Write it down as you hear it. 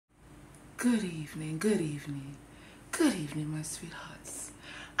Good evening, good evening, good evening, my sweethearts.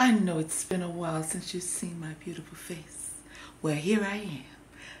 I know it's been a while since you've seen my beautiful face. Well, here I am,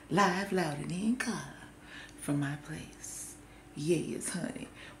 live, loud, and in color from my place. Yes, honey.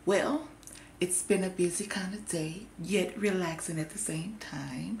 Well, it's been a busy kind of day, yet relaxing at the same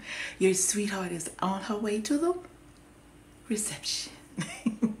time. Your sweetheart is on her way to the reception.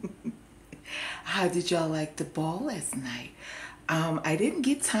 How did y'all like the ball last night? I didn't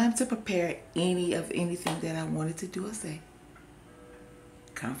get time to prepare anything that I wanted to do or say.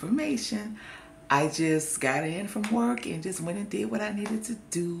 Confirmation. I just got in from work and just went and did what I needed to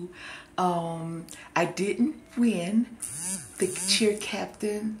do. I didn't win the cheer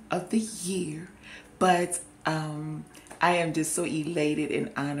captain of the year, but I am just so elated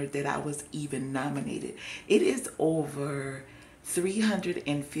and honored that I was even nominated. It is over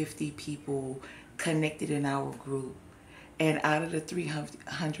 350 people connected in our group. And out of the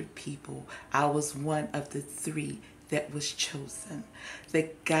 300 people, I was one of the 3 that was chosen.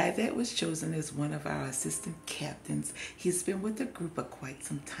 The guy that was chosen is one of our assistant captains. He's been with the group for quite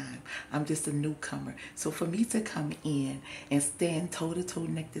some time. I'm just a newcomer. So for me to come in and stand toe-to-toe,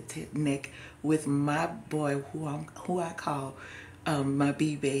 neck with my boy, who I call my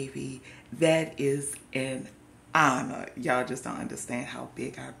B-baby, that is an honor. Y'all just don't understand how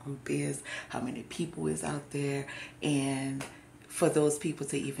big our group is, how many people is out there, and for those people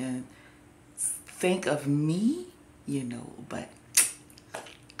to even think of me, you know. But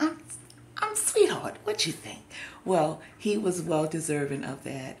I'm sweetheart. What you think? Well, he was well deserving of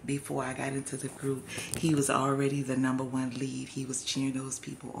that. Before I got into the group, he was already the #1 lead. He was cheering those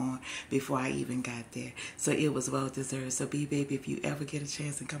people on before I even got there. So it was well deserved. So B-baby, if you ever get a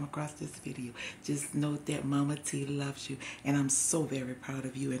chance and come across this video, just note that Mama T loves you. And I'm so very proud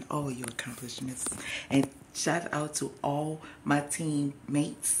of you and all your accomplishments. And shout out to all my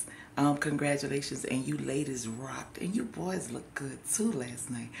teammates. Congratulations, and you ladies rocked, and you boys look good too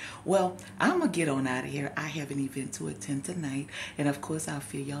last night. Well, I'm gonna get on out of here. I have an event to attend tonight, and of course I'll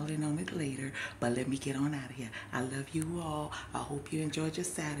fill y'all in on it later, but let me get on out of here. I love you all. I hope you enjoyed your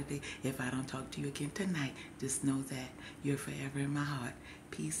Saturday. If I don't talk to you again tonight, just know that you're forever in my heart.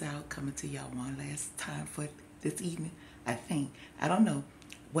 Peace out. Coming to y'all one last time for this evening, I think. I don't know.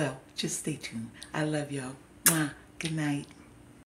 Well, just stay tuned. I love y'all. Mwah. Good night.